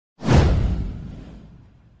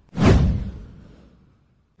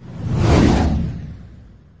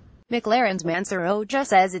McLaren's Mansour Ojjeh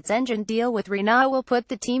says its engine deal with Renault will put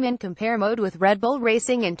the team in compare mode with Red Bull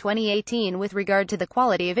Racing in 2018 with regard to the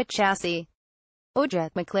quality of its chassis. Ojjeh,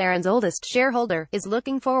 McLaren's oldest shareholder, is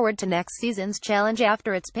looking forward to next season's challenge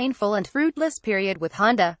after its painful and fruitless period with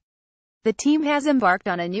Honda. The team has embarked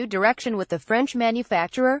on a new direction with the French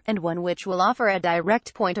manufacturer, and one which will offer a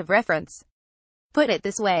direct point of reference. Put it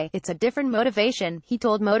this way, it's a different motivation, he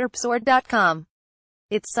told motorsport.com.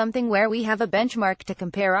 It's something where we have a benchmark to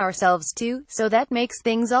compare ourselves to, so that makes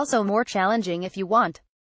things also more challenging if you want.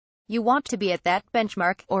 You want to be at that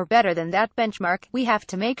benchmark, or better than that benchmark, we have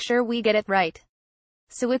to make sure we get it right.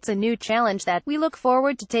 So it's a new challenge that we look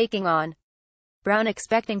forward to taking on. Brown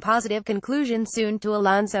expecting positive conclusion soon to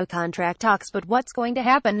Alonso contract talks, but what's going to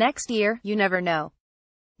happen next year, you never know.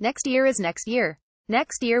 Next year is next year.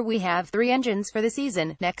 Next year we have 3 engines for the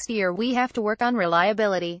season. Next year we have to work on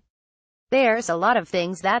reliability. There's a lot of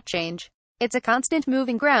things that change. It's a constant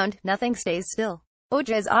moving ground, nothing stays still.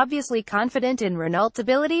 Ojjeh is obviously confident in Renault's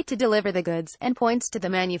ability to deliver the goods, and points to the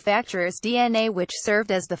manufacturer's DNA which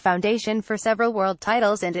served as the foundation for several world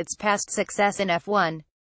titles and its past success in F1.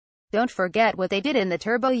 Don't forget what they did in the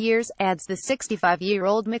turbo years, adds the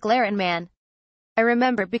 65-year-old McLaren man. I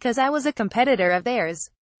remember because I was a competitor of theirs.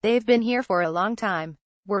 They've been here for a long time.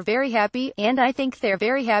 We're very happy, and I think they're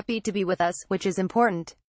very happy to be with us, which is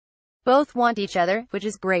important. Both want each other, which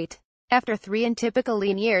is great. After 3 untypical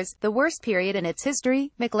lean years, the worst period in its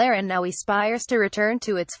history, McLaren now aspires to return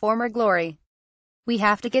to its former glory. We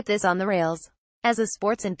have to get this on the rails. As a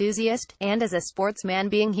sports enthusiast, and as a sportsman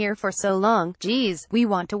being here for so long, geez, we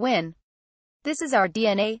want to win. This is our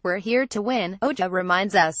DNA, we're here to win, Ojjeh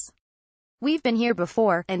reminds us. We've been here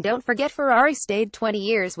before, and don't forget Ferrari stayed 20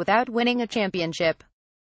 years without winning a championship.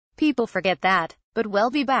 People forget that, but we'll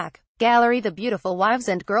be back. Gallery. The beautiful wives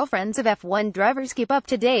and girlfriends of F1 drivers keep up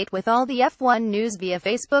to date with all the F1 news via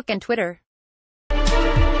Facebook and Twitter.